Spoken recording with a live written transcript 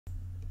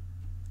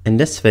In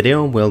this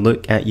video, we'll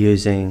look at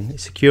using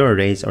secure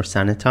arrays or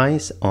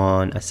Sanitize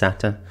on a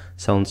SATA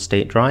solid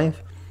state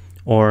drive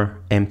or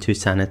M2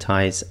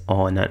 Sanitize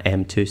on an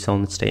M2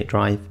 solid state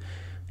drive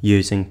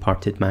using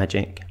Parted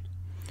Magic.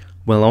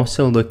 We'll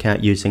also look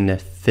at using the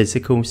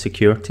Physical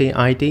Security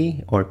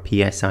ID or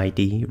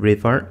PSID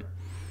Revert.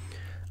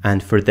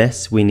 And for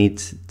this, we need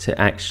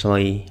to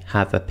actually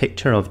have a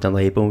picture of the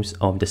labels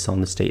of the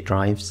solid state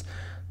drives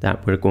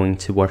that we're going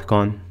to work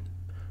on.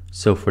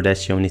 So for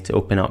this, you'll need to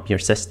open up your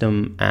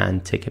system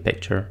and take a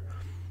picture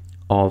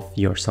of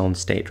your solid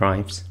state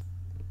drives.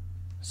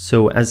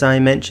 So as I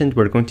mentioned,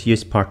 we're going to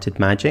use Parted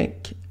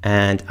Magic,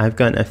 and I've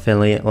got an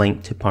affiliate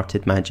link to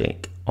Parted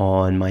Magic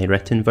on my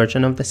written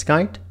version of this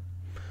guide.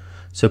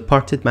 So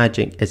Parted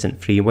Magic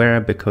isn't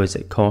freeware because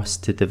it costs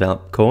to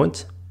develop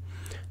code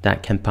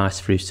that can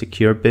pass through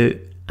secure boot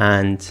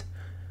and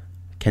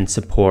can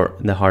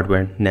support the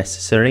hardware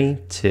necessary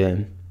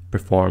to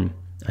perform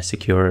a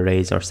secure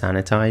arrays or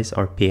Sanitize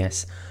or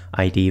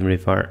PSID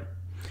Revert.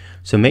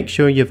 So make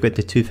sure you've got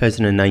the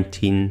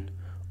 2019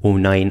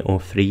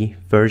 0903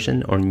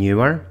 version or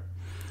newer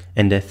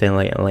in the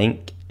affiliate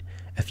link.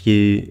 If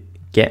you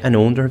get an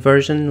older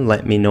version,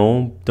 let me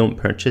know, don't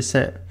purchase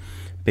it,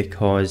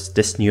 because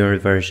this newer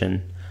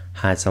version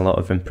has a lot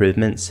of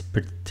improvements,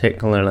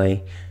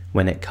 particularly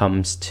when it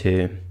comes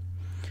to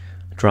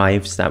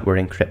drives that were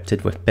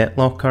encrypted with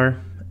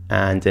Bitlocker,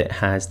 and it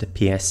has the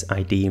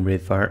PSID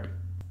Revert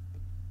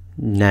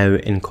now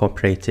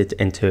incorporated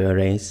into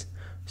arrays.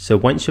 So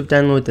once you've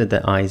downloaded the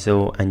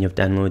ISO and you've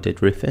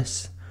downloaded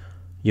Rufus,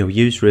 you'll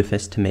use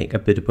Rufus to make a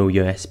bootable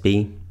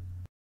USB.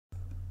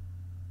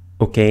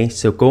 Okay,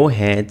 so go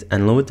ahead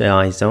and load the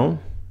ISO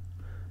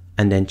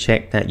and then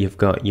check that you've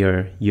got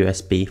your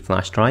USB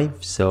flash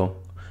drive. So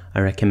I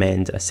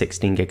recommend a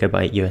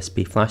 16GB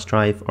USB flash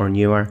drive or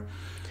newer.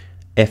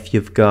 If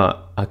you've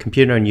got a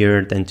computer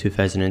newer than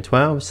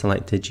 2012,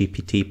 select the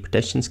GPT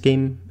partition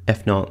scheme.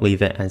 If not,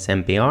 leave it as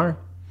MBR.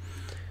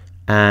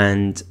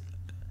 And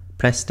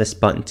press this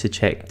button to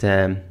check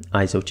the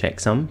ISO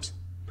checksums.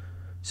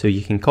 So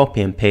you can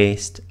copy and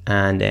paste,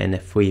 and then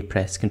if we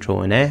press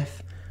Ctrl and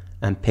F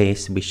and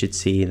paste, we should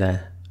see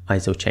the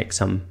ISO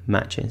checksum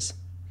matches.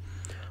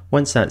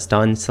 Once that's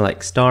done,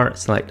 select Start,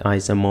 select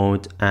ISO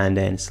mode, and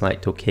then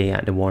select OK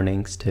at the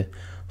warnings to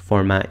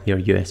format your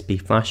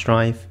USB flash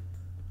drive.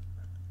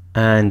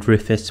 And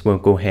Rufus will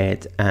go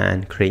ahead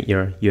and create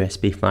your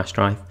USB flash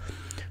drive.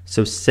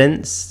 So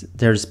since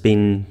there's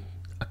been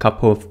a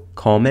couple of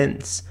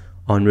comments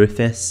on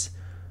Rufus,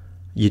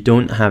 you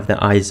don't have the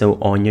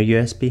ISO on your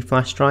USB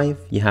flash drive,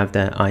 you have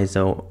the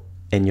ISO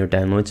in your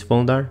downloads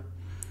folder,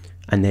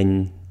 and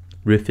then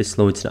Rufus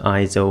loads the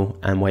ISO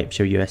and wipes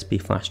your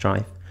USB flash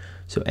drive.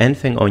 So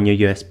anything on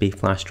your USB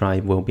flash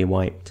drive will be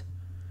wiped.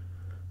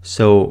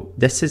 So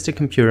this is the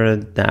computer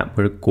that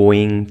we're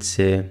going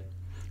to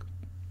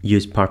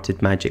use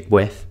Parted Magic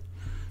with,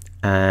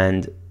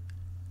 and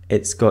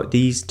it's got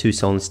these two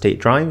solid state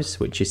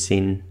drives which you've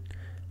seen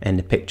in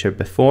the picture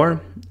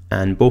before,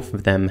 and both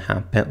of them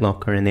have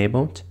Bitlocker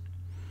enabled.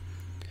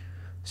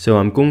 So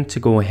I'm going to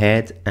go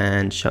ahead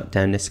and shut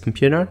down this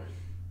computer,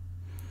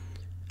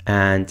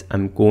 and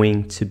I'm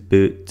going to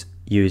boot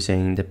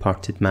using the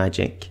Parted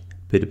Magic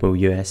bootable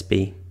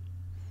USB.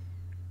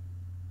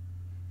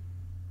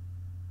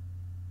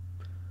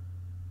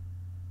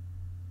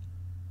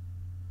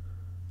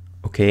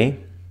 Okay,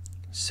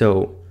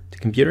 so the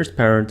computer's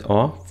powered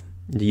off,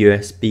 the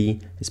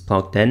USB is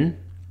plugged in.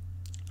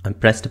 I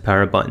press the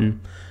power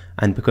button,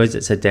 and because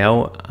it's a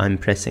Dell, I'm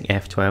pressing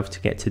F12 to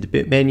get to the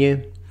boot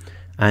menu,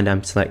 and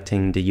I'm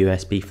selecting the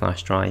USB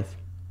flash drive.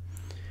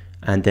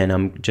 And then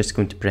I'm just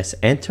going to press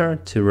enter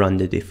to run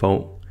the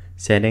default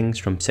settings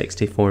from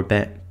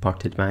 64-bit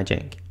Parted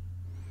Magic.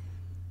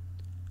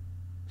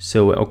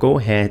 So it'll go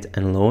ahead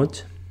and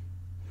load,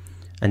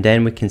 and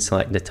then we can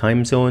select the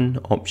time zone,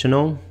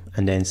 optional,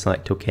 and then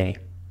select OK.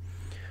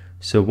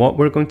 So what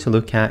we're going to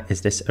look at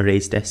is this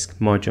arrays disk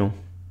module.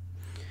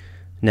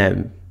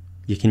 Now,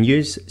 you can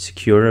use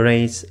secure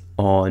arrays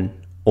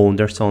on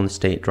older solid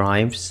state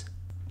drives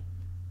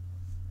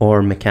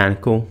or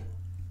mechanical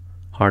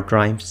hard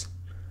drives.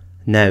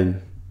 Now,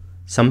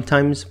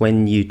 sometimes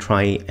when you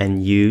try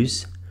and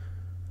use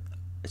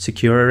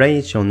secure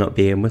arrays, you'll not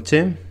be able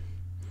to.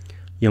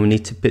 You'll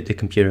need to put the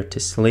computer to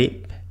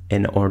sleep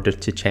in order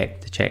to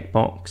check the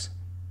checkbox.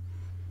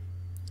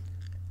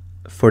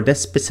 For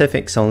this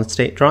specific solid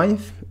state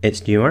drive,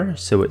 it's newer,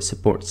 so it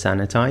supports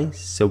Sanitize.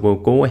 So we'll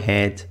go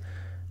ahead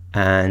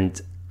and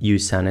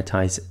use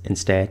Sanitize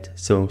instead.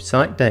 So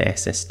select the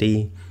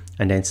SSD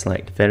and then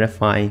select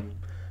Verify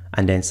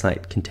and then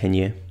select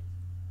Continue.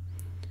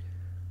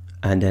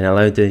 And then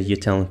allow the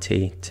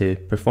utility to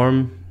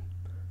perform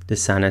the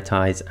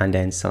Sanitize and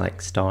then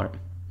select Start.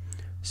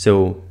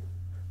 So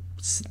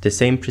the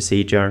same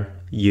procedure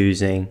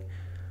using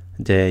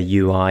the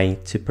UI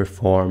to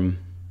perform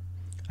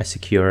a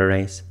secure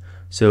arrays.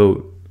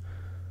 So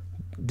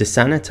the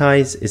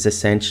Sanitize is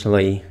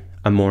essentially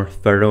a more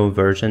thorough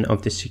version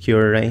of the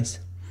secure arrays.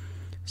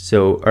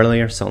 So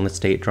earlier solid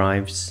state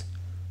drives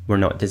were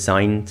not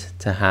designed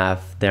to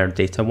have their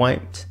data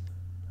wiped,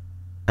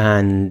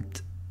 and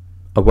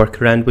a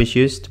workaround was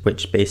used,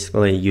 which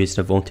basically used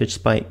a voltage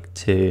spike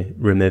to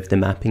remove the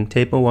mapping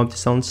table of the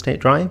solid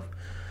state drive.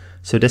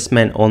 So this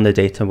meant all the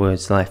data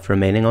was left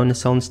remaining on the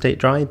solid state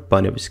drive,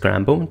 but it was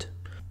scrambled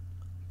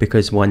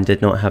because one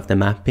did not have the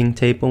mapping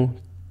table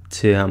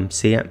to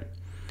see it.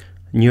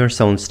 Newer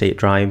solid state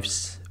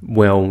drives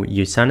will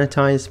use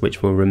Sanitize,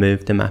 which will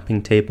remove the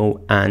mapping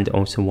table and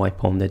also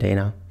wipe all the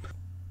data,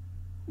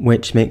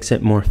 which makes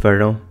it more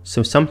thorough.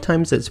 So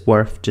sometimes it's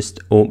worth just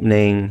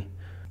opening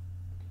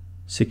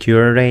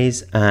secure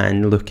arrays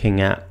and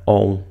looking at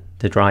all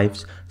the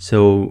drives.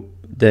 So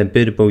the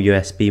bootable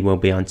USB will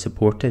be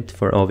unsupported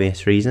for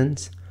obvious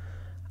reasons,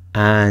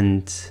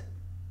 and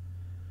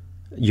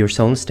your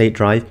solid state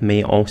drive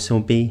may also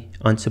be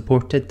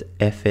unsupported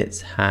if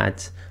it's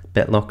had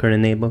Bitlocker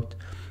enabled.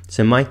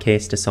 So in my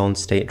case, the solid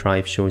state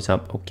drive shows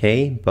up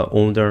okay, but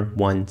older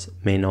ones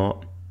may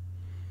not.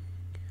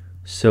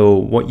 So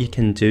what you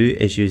can do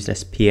is use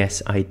this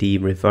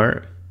PSID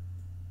Revert,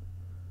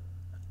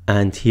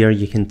 and here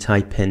you can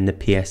type in the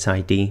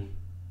PSID,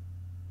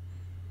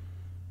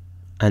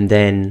 and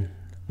then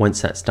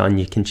once that's done,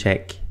 you can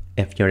check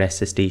if your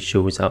SSD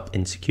shows up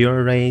in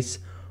secure arrays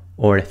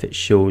or if it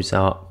shows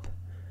up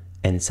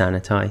in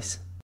Sanitize.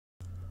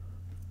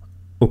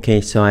 Okay,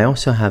 so I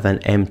also have an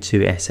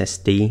M2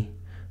 SSD.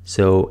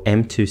 So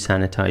M2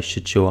 Sanitize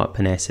should show up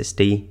in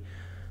SSD.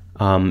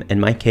 In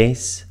my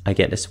case, I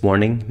get this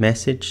warning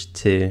message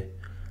to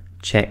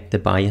check the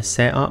BIOS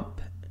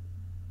setup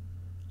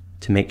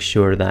to make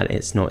sure that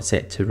it's not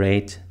set to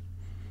RAID.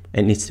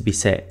 It needs to be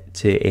set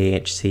to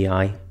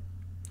AHCI.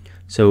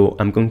 So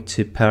I'm going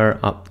to power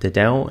up the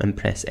Dell and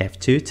press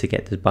F2 to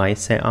get the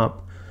BIOS set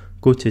up,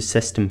 go to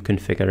System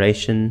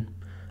Configuration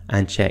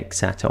and check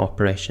SATA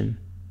operation.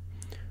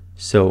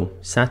 So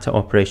SATA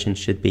operation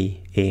should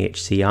be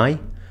AHCI,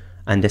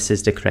 and this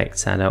is the correct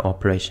SATA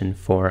operation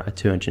for a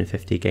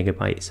 250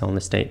 GB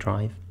solid state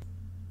drive.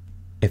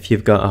 If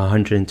you've got a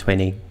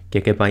 120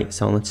 GB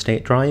solid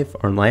state drive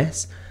or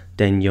less,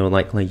 then you'll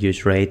likely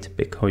use RAID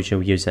because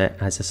you'll use it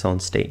as a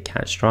solid state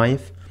cache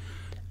drive.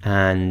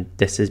 And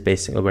this is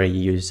basically where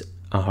you use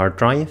a hard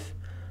drive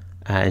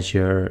as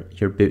your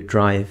boot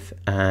drive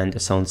and a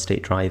solid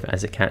state drive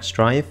as a cache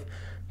drive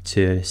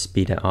to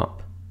speed it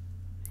up.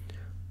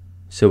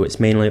 So it's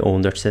mainly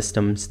older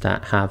systems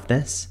that have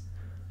this.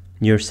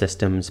 Newer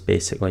systems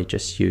basically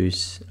just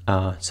use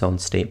a solid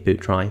state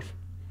boot drive.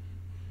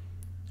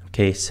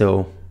 Okay,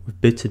 so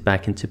we've booted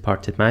back into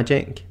Parted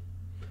Magic,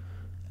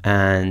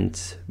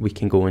 and we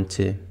can go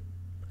into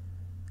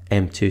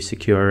M2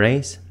 secure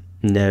arrays.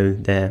 Now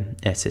the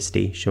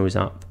SSD shows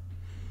up.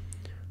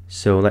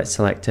 So let's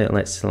select it,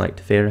 let's select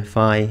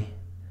verify,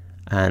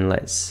 and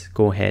let's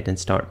go ahead and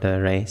start the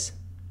arrays.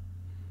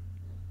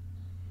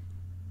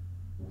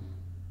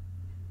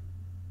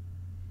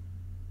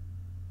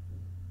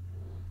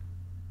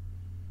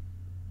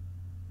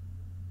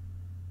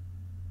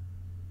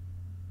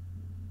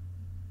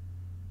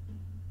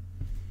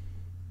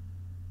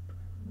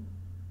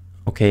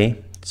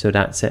 Okay, so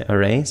that's it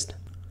erased.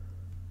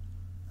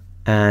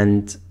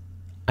 And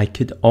I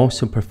could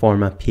also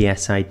perform a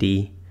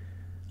PSID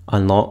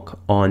unlock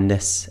on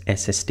this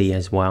SSD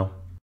as well.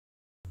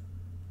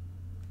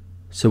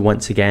 So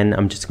once again,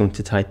 I'm just going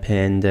to type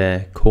in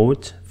the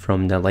code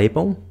from the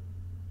label.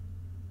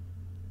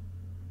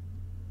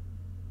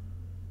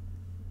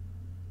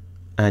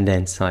 And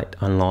then select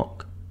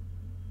unlock.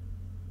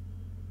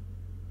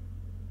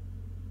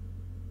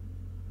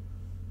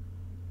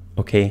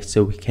 Okay,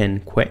 so we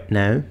can quit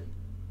now.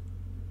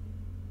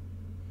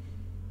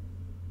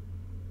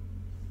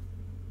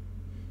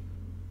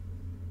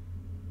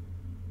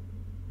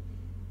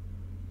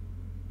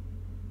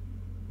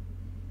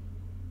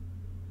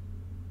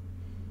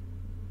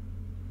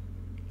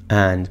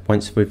 And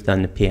once we've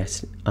done the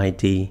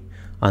PSID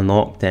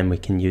unlock, then we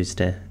can use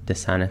the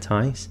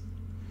Sanitize.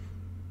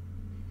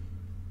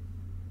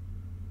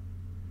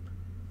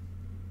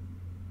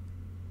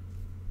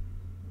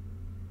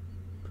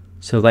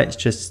 So let's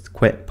just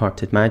quit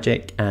Parted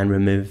Magic and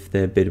remove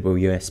the bootable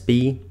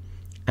USB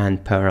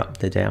and power up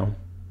the Dell.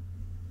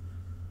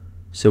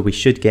 So we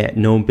should get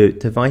no boot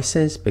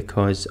devices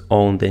because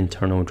all the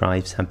internal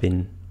drives have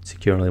been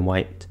securely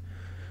wiped.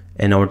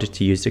 In order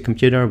to use the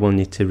computer, we'll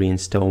need to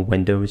reinstall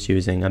Windows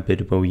using a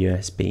bootable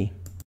USB.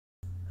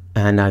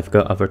 And I've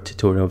got other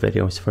tutorial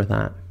videos for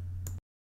that.